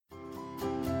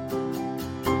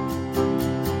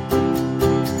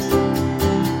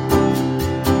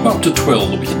Welcome to Twill,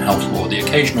 the Week in Health Law, the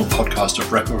occasional podcast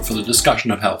of record for the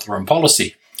discussion of health law and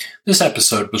policy. This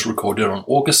episode was recorded on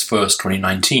August 1st,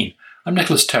 2019. I'm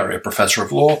Nicholas Terry, a professor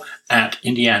of law at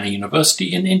Indiana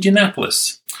University in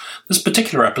Indianapolis. This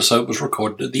particular episode was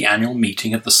recorded at the annual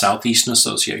meeting of the Southeastern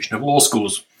Association of Law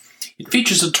Schools. It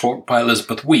features a talk by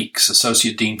Elizabeth Weeks,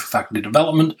 Associate Dean for Faculty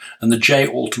Development and the J.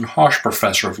 Alton Hosch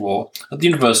Professor of Law at the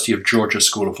University of Georgia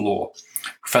School of Law.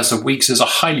 Professor Weeks is a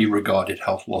highly regarded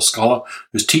health law scholar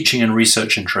whose teaching and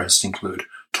research interests include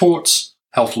torts,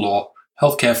 health law,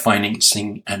 healthcare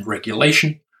financing and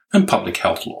regulation, and public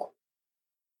health law.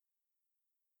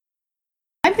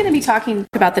 I'm going to be talking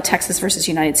about the Texas versus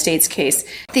United States case.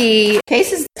 The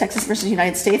case is Texas versus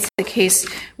United States. The case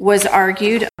was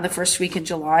argued on the first week in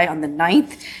July on the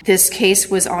 9th. This case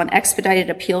was on expedited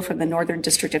appeal from the Northern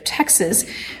District of Texas,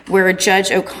 where Judge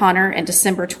O'Connor in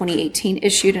December 2018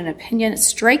 issued an opinion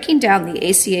striking down the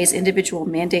ACA's individual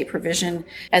mandate provision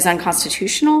as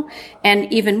unconstitutional,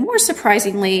 and even more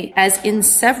surprisingly, as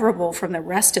inseverable from the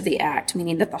rest of the act,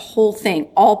 meaning that the whole thing,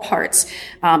 all parts,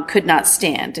 could not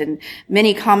stand. And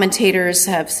many commentators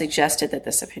have suggested that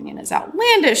this opinion is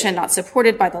outlandish and not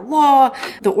supported by the law.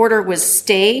 The order was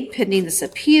stayed pending this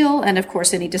appeal, and of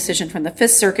course any decision from the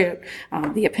Fifth Circuit,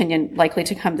 the opinion likely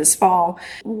to come this fall,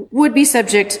 would be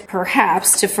subject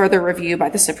perhaps to further review by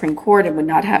the Supreme Court and would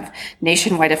not have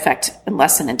nationwide effect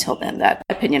unless and until then that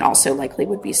opinion also likely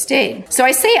would be stayed. So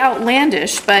I say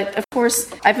outlandish, but of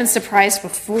course I've been surprised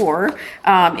before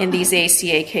in these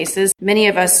ACA cases. Many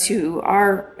of us who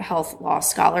are health law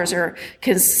scholars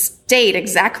can state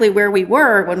exactly where we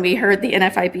were when we heard the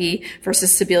NFIB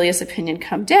versus Sebelius opinion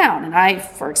come down. And I,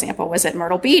 for example, was at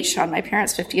Myrtle Beach on my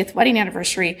parents' 50th wedding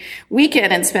anniversary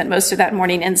weekend and spent most of that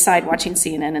morning inside watching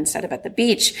CNN instead of at the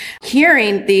beach,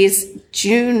 hearing these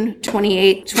June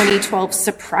 28, 2012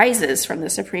 surprises from the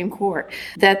Supreme Court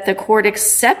that the court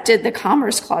accepted the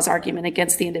Commerce Clause argument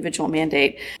against the individual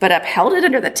mandate, but upheld it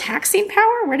under the taxing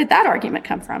power? Where did that argument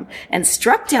come from? And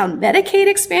struck down Medicaid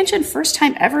expansion, first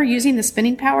time ever using the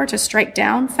spending power to strike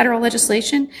down federal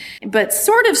legislation, but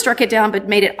sort of struck it down, but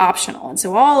made it optional. And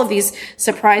so all of these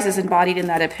surprises embodied in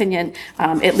that opinion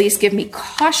at least give me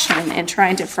caution in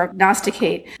trying to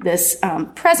prognosticate this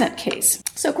present case.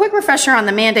 So quick refresher on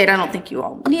the mandate. I don't think you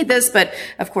all need this, but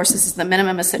of course this is the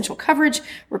minimum essential coverage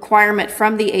requirement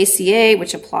from the ACA,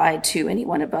 which applied to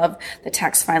anyone above the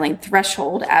tax filing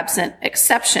threshold, absent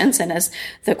exceptions. And as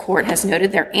the court has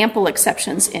noted, there are ample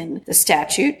exceptions in the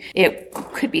statute. It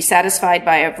could be satisfied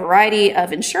by a variety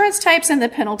of insurance types, and the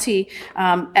penalty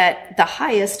at the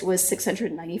highest was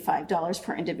 $695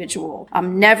 per individual,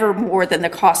 never more than the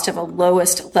cost of a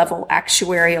lowest level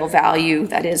actuarial value,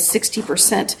 that is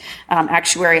 60%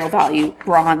 actuarial value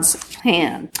bronze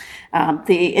plan.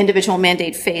 The individual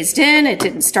mandate phased in. It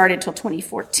didn't start until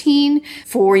 2014,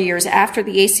 4 years after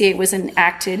the ACA was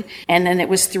enacted, and then it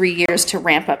was 3 years to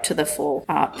ramp up to the full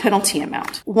penalty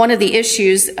amount. One of the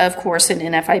issues, of course, in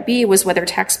NFIB was whether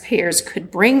taxpayers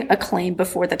could bring a claim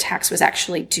before the tax was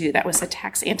actually due. That was the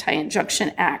Tax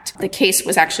Anti-Injunction Act. The case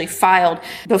was actually filed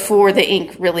before the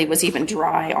ink really was even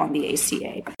dry on the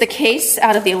ACA. The case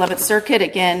out of the 11th Circuit,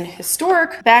 again,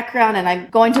 historic background, and I'm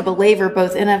going to belabor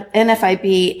both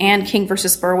NFIB and King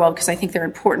versus Burwell because I think they're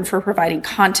important for providing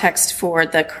context for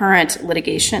the current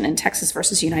litigation in Texas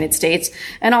versus United States.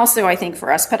 And also, I think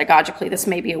for us pedagogically, this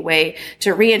may be a way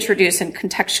to reintroduce and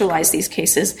contextualize these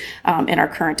cases in our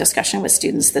current discussion with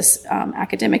students this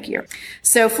academic year.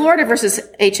 So Florida versus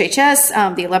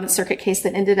HHS, the 11th Circuit case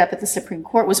that ended up at the Supreme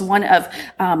Court, was one of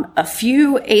a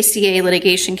few ACA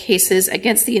litigation cases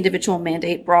against the individual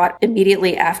mandate brought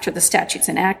immediately after the statute's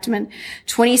enactment.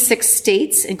 26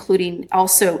 states, including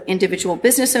also individual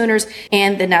business owners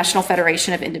and the National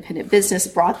Federation of Independent Business,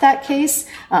 brought that case.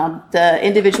 The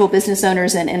individual business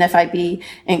owners and NFIB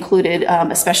included,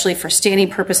 especially for standing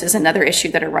purposes, another issue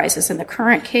that arises in the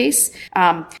current case.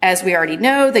 As we already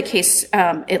know, the case,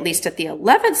 at least at the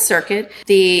 11th Circuit,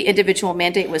 the individual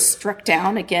mandate was struck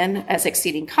down again as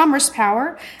exceeding commerce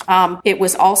power. It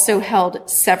was also held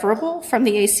severable from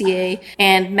the ACA,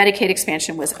 and Medicaid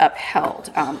expansion was upheld.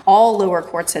 All lower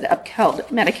courts had upheld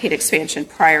Medicaid expansion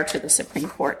prior to the Supreme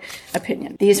Court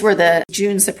opinion. These were the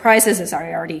June surprises, as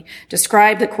I already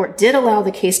described. The court did allow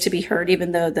the case to be heard,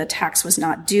 even though the tax was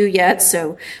not due yet,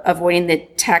 so avoiding the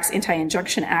Tax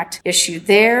Anti-Injunction Act issue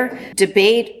there.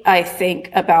 Debate, I think,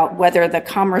 about whether the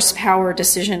commerce power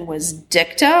decision was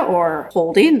dicta or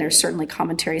holding. There's certainly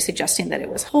commentary suggesting that it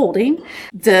was holding.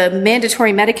 The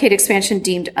mandatory Medicaid expansion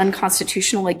deemed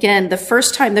unconstitutional. Again, the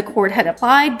first time the court had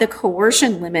applied the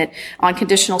coercion limit on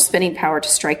conditional spending power to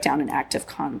strike down an act of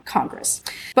Congress. Congress.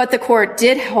 But the court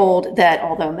did hold that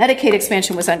although Medicaid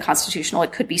expansion was unconstitutional,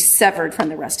 it could be severed from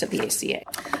the rest of the ACA.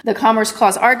 The Commerce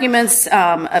Clause arguments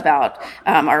about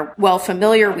are well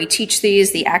familiar. We teach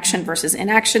these: the action versus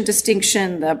inaction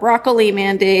distinction, the broccoli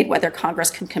mandate, whether Congress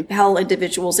can compel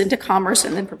individuals into commerce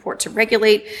and then purport to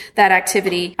regulate that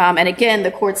activity. And again,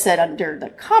 the court said under the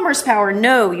commerce power,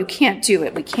 no, you can't do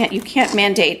it. You can't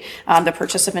mandate the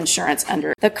purchase of insurance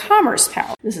under the commerce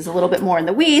power. This is a little bit more in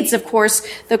the weeds. Of course,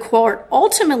 the court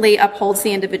ultimately upholds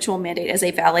the individual mandate as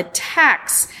a valid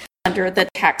tax under the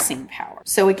taxing power.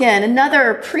 So again,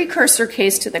 another precursor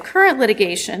case to the current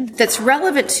litigation that's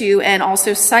relevant to and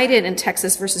also cited in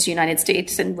Texas versus United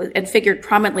States and figured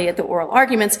prominently at the oral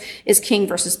arguments is King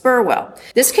versus Burwell.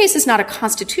 This case is not a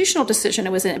constitutional decision.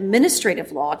 It was an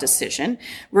administrative law decision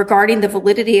regarding the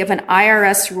validity of an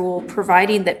IRS rule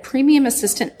providing that premium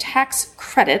assistant tax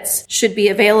credits should be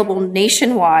available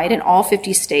nationwide in all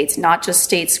 50 states, not just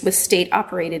states with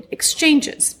state-operated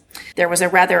exchanges. There was a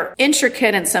rather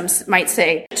intricate and some might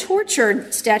say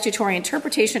tortured statutory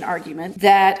interpretation argument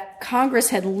that Congress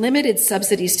had limited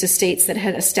subsidies to states that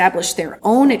had established their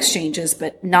own exchanges,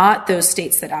 but not those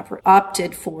states that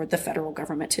opted for the federal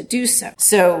government to do so.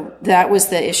 So that was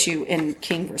the issue in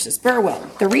King versus Burwell.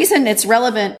 The reason it's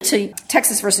relevant to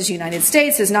Texas versus United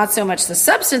States is not so much the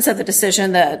substance of the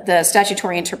decision, the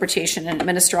statutory interpretation and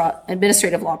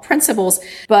administrative law principles,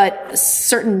 but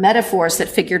certain metaphors that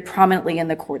figured prominently in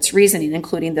the court's reasoning,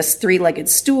 including this three-legged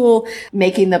stool,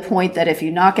 making the point that if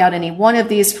you knock out any one of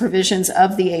these provisions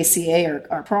of the ACA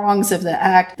or prongs of the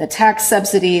Act, the tax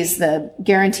subsidies, the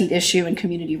guaranteed issue and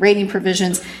community rating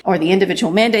provisions, or the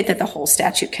individual mandate, that the whole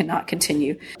statute cannot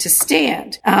continue to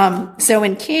stand. So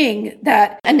in King,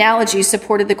 that analogy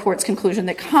supported the court's conclusion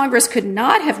that Congress could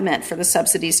not have meant for the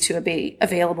subsidies to be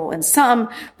available in some,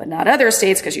 but not other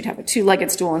states, because you'd have a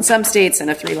two-legged stool in some states and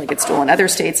a three-legged stool in other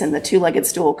states, and the two-legged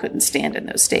stool couldn't stand in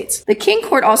those states. The King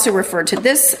court also referred to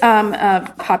this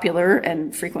popular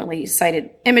and frequently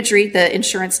cited imagery, the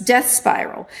insurance death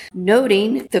spiral,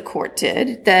 noting, the court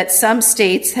did, that some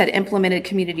states had implemented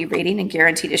community rating and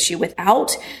guaranteed issue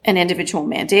without an individual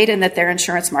mandate and that their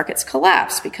insurance markets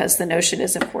collapsed, because the notion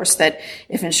is, of course, that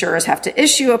if insurers have to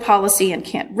issue a policy and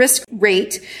can't risk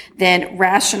rate, then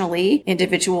rationally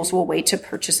individuals will wait to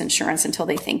purchase insurance until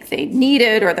they think they need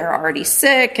it or they're already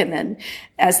sick, and then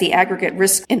as the aggregate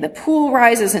risk in the pool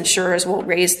rises, insurers will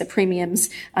raise the premiums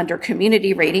under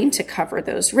community rating to cover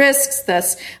those risks.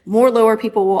 Thus, more lower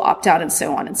people will opt out, and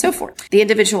so on and so forth. The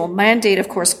individual mandate, of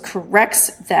course,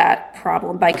 corrects that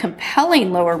problem by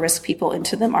compelling lower risk people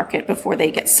into the market before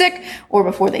they get sick or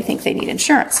before they think they need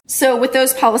insurance. So with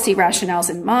those policy rationales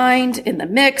in mind, in the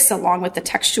mix, along with the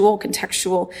textual,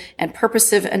 contextual, and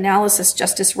purposive analysis,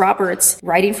 Justice Roberts,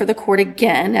 writing for the court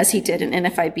again, as he did in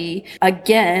NFIB,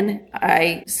 again,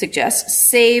 I suggest,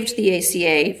 saved the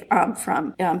ACA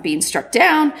from being struck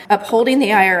down, upholding the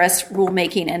IRS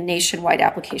rulemaking and nationwide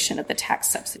application of the tax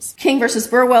subsidies. King versus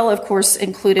Burwell, of course,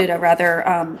 included a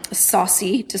rather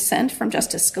saucy dissent from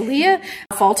Justice Scalia,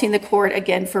 faulting the court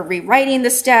again for rewriting the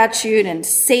statute and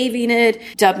saving it,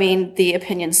 dubbing the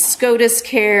opinion SCOTUS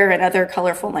care and other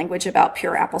colorful language about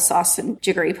pure applesauce and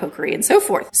jiggery pokery and so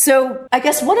forth. So I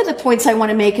guess one of the points I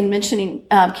want to make in mentioning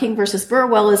King versus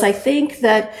Burwell is I think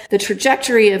that the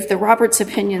trajectory of the Roberts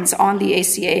opinions on the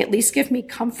ACA at least give me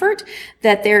comfort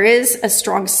that there is a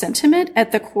strong sentiment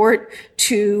at the court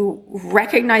to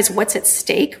recognize what's at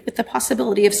stake with the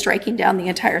possibility of striking down the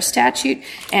entire statute,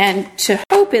 and to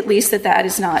hope at least that that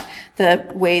is not the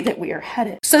way that we are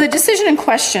headed. So the decision in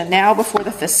question now before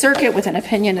the Fifth Circuit with an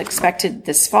opinion expected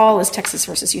this fall is Texas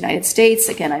versus United States.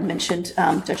 Again, I mentioned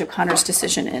Judge O'Connor's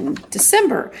decision in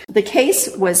December. The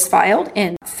case was filed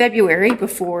in February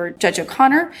before Judge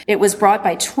O'Connor. It was brought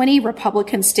by 20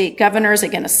 Republican state governors,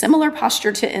 again, a similar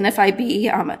posture to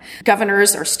NFIB,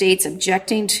 governors or states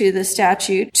objecting to the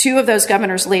statute. Two of those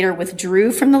governors later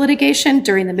withdrew from the litigation.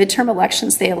 During the midterm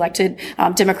elections, they elected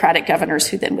Democratic governors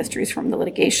who then withdrew from the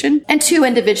litigation. And two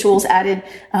individuals added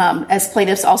as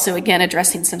plaintiffs, also again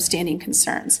addressing some standing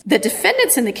concerns. The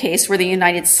defendants in the case were the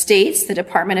United States, the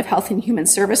Department of Health and Human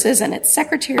Services and its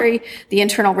secretary, the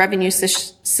Internal Revenue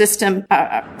System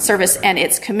Service and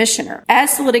its commissioner.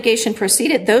 As the litigation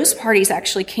proceeded, those parties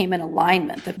actually came in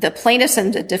alignment. The plaintiffs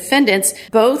and the defendants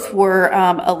both were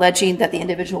alleging that the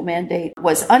individual mandate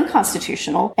was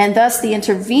unconstitutional, and thus the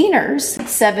interveners,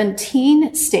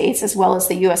 17 states, as well as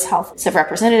the U.S. House of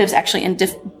Representatives, actually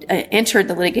entered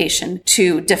the litigation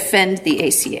to defend the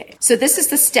ACA. So this is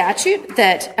the statute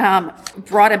that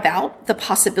brought about the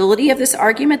possibility of this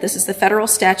argument. This is the federal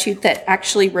statute that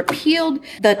actually repealed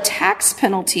the tax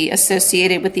penalty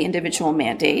associated with the individual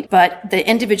mandate, but the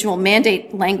individual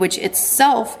mandate language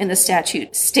itself in the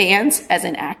statute stands as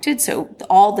enacted. So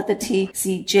all that the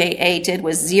TCJA did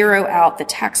was zero out the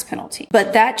tax penalty.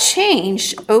 But that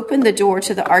change opened the door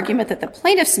to the argument that the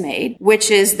plaintiffs made,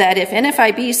 which is that if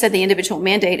NFIB said the individual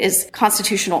mandate is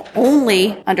constitutional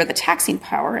only under the taxing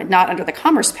power and not under the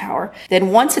commerce power, then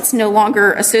once it's no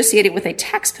longer associated with a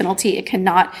tax penalty, it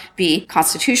cannot be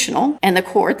constitutional. And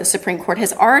the Supreme Court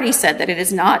has already said that it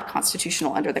is not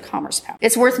constitutional under the commerce power.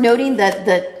 It's worth noting that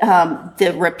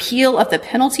the repeal of the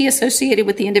penalty associated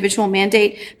with the individual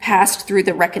mandate passed through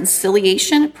the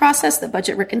reconciliation process, the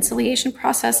budget reconciliation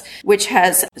process, which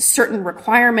has certain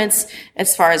requirements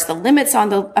as far as the limits on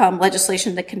the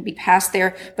legislation that can be passed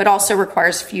there, but also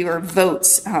requires fewer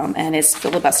votes and is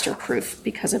filibuster proof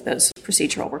because of those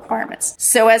procedural requirements.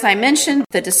 So as I mentioned,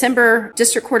 the December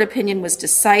district court opinion was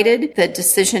decided. The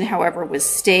decision, however, was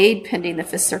stayed pending the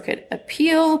Fifth Circuit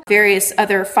appeal. Various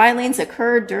other filings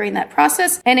occurred during that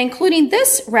process, and including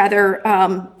this rather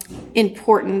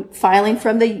important filing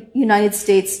from the United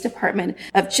States Department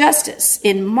of Justice.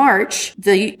 In March,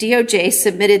 the DOJ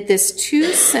submitted this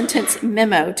 2-sentence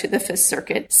memo to the Fifth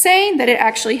Circuit saying that it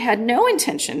actually had no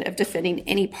intention of defending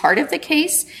any part of the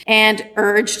case and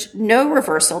urged no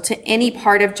reversal to any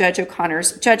part of Judge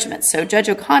O'Connor's judgment. So Judge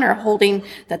O'Connor holding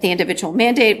that the individual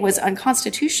mandate was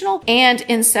unconstitutional and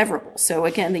inseverable. So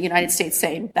again, the United States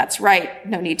saying, that's right,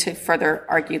 no need to further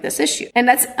argue this issue. And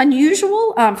that's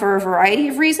unusual for a variety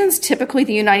of reasons. Typically,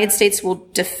 the United States will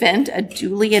defend a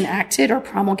duly enacted or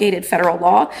promulgated federal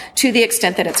law to the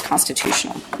extent that it's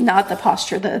constitutional, not the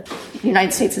posture the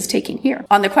United States is taking here.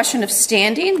 On the question of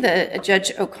standing,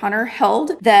 Judge O'Connor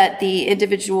held that the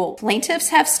individual plaintiffs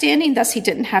have standing, thus he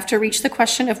didn't have to reach the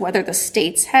question of whether the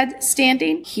states had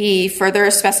standing. He further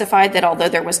specified that although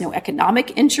there was no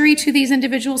economic injury to these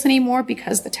individuals anymore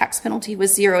because the tax penalty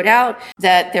was zeroed out,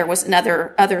 that there was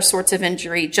other sorts of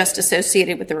injury just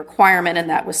associated with the requirement, and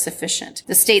that was sufficient.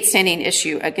 The state standing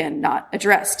issue, again, not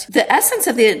addressed. The essence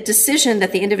of the decision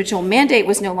that the individual mandate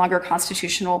was no longer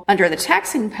constitutional under the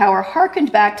taxing power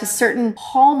harkened back to certain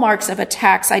hallmarks of a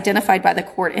tax identified by the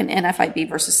court in NFIB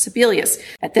versus Sebelius.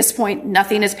 At this point,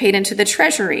 nothing is paid into the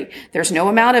Treasury. There's no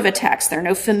amount of a tax. There are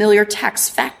no familiar tax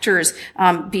factors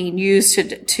being used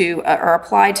or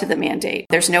applied to the mandate.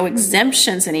 There's no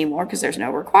exemptions anymore because there's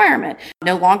no requirement.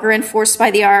 No longer enforced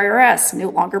by the IRS. No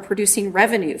longer producing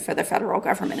revenue for the federal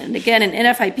government. And again, in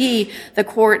NFIB, the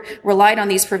court relied on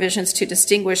these provisions to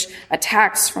distinguish a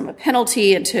tax from a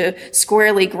penalty and to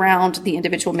squarely ground the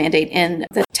individual mandate in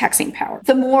the taxing power.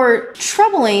 The more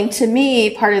troubling to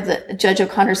me part of the Judge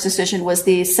O'Connor's decision was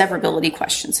the severability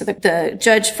question. So the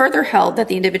judge further held that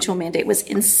the individual mandate was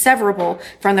inseverable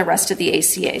from the rest of the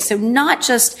ACA. So not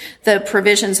just the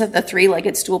provisions of the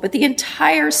three-legged stool, but the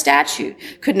entire statute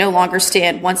could no longer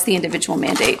stand once the individual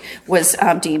mandate was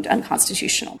deemed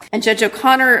unconstitutional. And Judge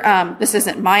O'Connor, this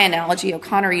isn't my analogy,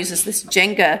 O'Connor uses this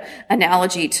Jenga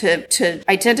analogy to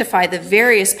identify the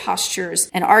various postures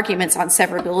and arguments on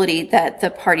severability that the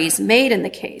parties made in the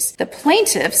case. The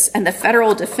plaintiffs and the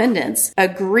federal defendants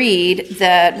agreed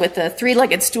that with the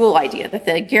three-legged stool idea, that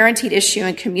the guaranteed issue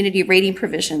and community rating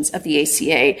provisions of the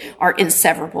ACA are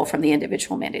inseverable from the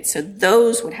individual mandate. So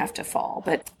those would have to fall.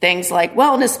 But things like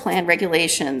wellness plan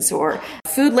regulations or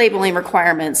food labeling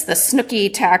requirements, the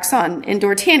Snooki tax on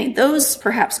indoor tanning, those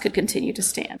perhaps could continue to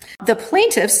stand. The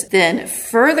plaintiffs then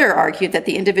further argued that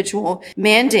the individual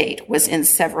mandate was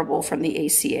inseverable from the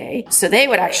ACA. So they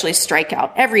would actually strike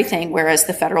out everything, whereas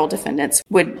the federal defendants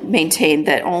would maintain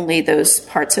that only those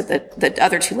parts of the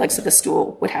other two legs of the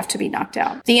stool would have to be knocked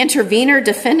out. The intervener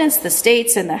defendants, the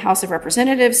states and the House of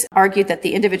Representatives, argued that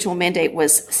the individual mandate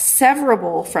was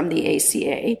severable from the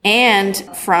ACA and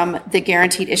from the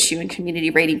guaranteed issue and community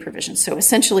rating provisions. So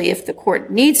essentially, if the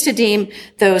court needs to deem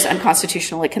those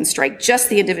unconstitutional, it can strike just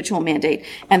the individual mandate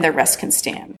and the rest can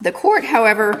stand. The court,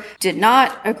 however, did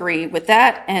not agree with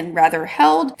that and rather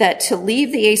held that to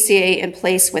leave the ACA in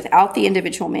place without the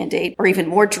individual mandate, or even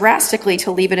more drastically,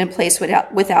 to leave it in place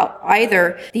without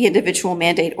either the individual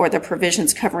mandate or the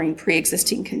provisions covering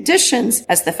pre-existing conditions,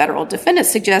 as the federal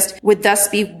defendants suggest, would thus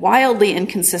be wildly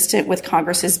inconsistent with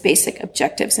Congress's basic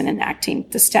objectives in enacting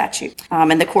the statute.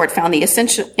 And the court found the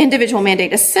individual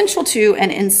mandate essential to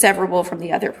and inseverable from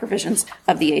the other provisions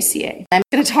of the ACA. I'm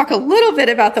going to talk a little bit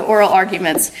about the oral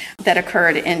arguments that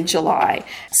occurred in July.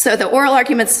 So the oral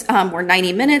arguments were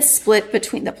 90 minutes, split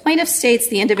between the plaintiff states,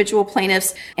 the individual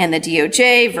plaintiffs, and the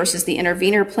DOJ versus the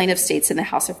intervener plaintiff states in the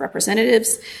House of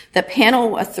Representatives. The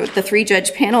panel, the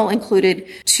three-judge panel, included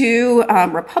two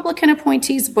Republican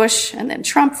appointees, Bush and then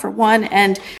Trump for one,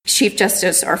 and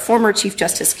former Chief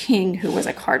Justice King, who was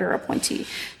a Carter appointee.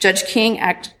 Judge King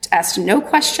asked no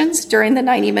questions during the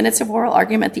 90 minutes of oral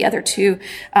argument, the other two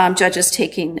judges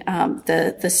taking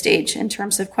the stage in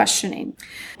terms of questioning.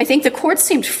 I think the court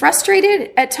seemed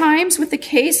frustrated at times with the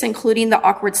case, including the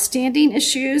awkward standing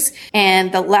issues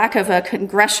and the lack of a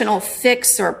congressional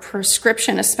fix or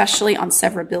prescription, especially on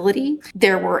severability.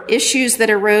 There were issues that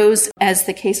arose as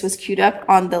the case was queued up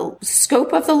on the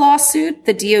scope of the lawsuit.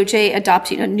 The DOJ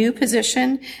adopting a new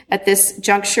position at this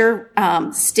juncture,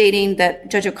 stating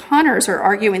that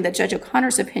arguing that Judge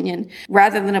O'Connor's opinion,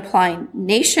 rather than applying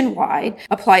nationwide,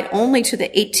 applied only to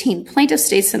the 18 plaintiff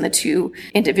states and the two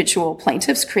individual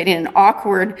plaintiffs, creating an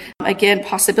awkward, again,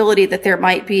 possibility that there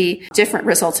might be different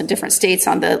results in different states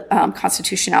on the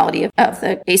constitutionality of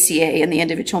the ACA and the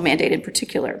individual mandate in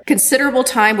particular. Considerable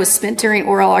time was spent during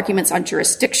oral arguments on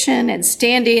jurisdiction and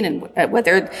standing and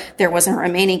whether there was a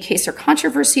remaining case or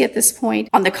controversy at this point.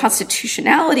 On the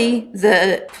constitutionality,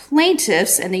 the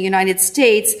plaintiffs in the United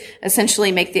States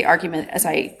essentially make the argument, as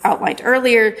I outlined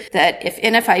earlier, that if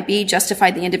NFIB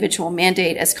justified the individual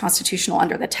mandate as constitutional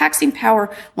under the taxing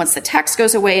power, once the tax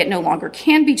goes away, it no longer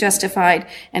can be justified.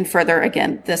 And further,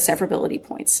 again, the severability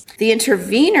points. The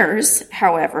interveners,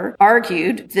 however,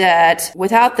 argued that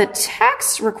without the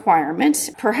tax requirement,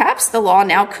 perhaps the law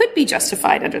now could be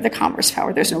justified under the commerce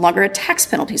power. There's no longer a tax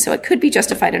penalty, so it could be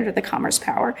justified under the commerce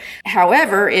power.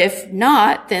 However, if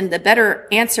not, then the better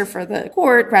answer for the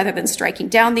court, rather than striking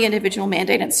down the individual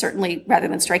mandate, and certainly rather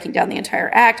than striking down the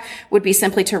entire act, would be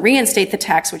simply to reinstate the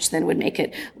tax, which then would make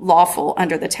it lawful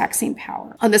under the taxing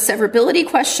power. On the severability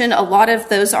question, a lot of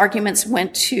those arguments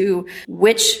went to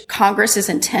which Congress's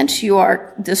intent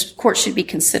this court should be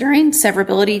considering.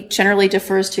 Severability generally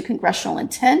defers to congressional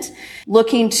intent.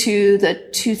 Looking to the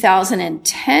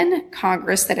 2010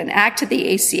 Congress that enacted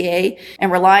the ACA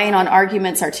and relying on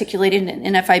arguments articulated in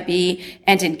NFIB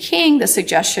and in King, the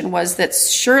suggestion was that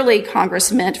surely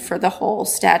Congress meant for the whole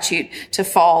statute to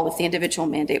fall if the individual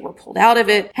mandate were pulled out of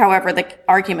it. However, the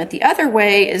argument the other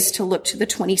way is to look to the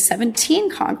 2017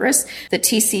 Congress, the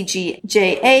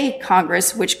TCJA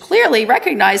Congress, which clearly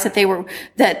recognized that they were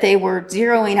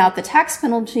zeroing out the tax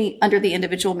penalty under the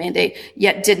individual mandate,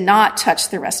 yet did not touch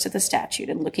the rest of the statute.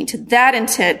 And looking to that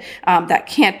intent, that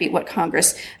can't be what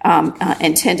Congress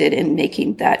intended in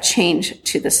making that change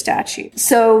to the statute.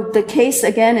 So the case,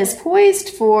 again, is poised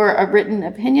for a written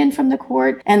opinion from the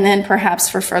court, and then perhaps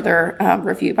for further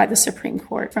review by the Supreme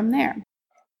Court from there.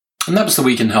 And that was the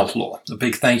Week in Health Law. A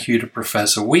big thank you to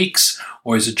Professor Weeks.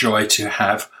 Always a joy to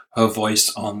have her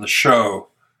voice on the show.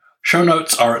 Show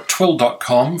notes are at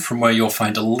twill.com, from where you'll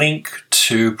find a link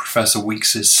to Professor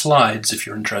Weeks' slides if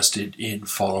you're interested in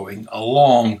following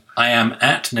along. I am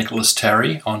at Nicholas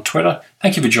Terry on Twitter.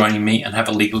 Thank you for joining me, and have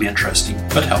a legally interesting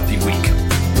but healthy week.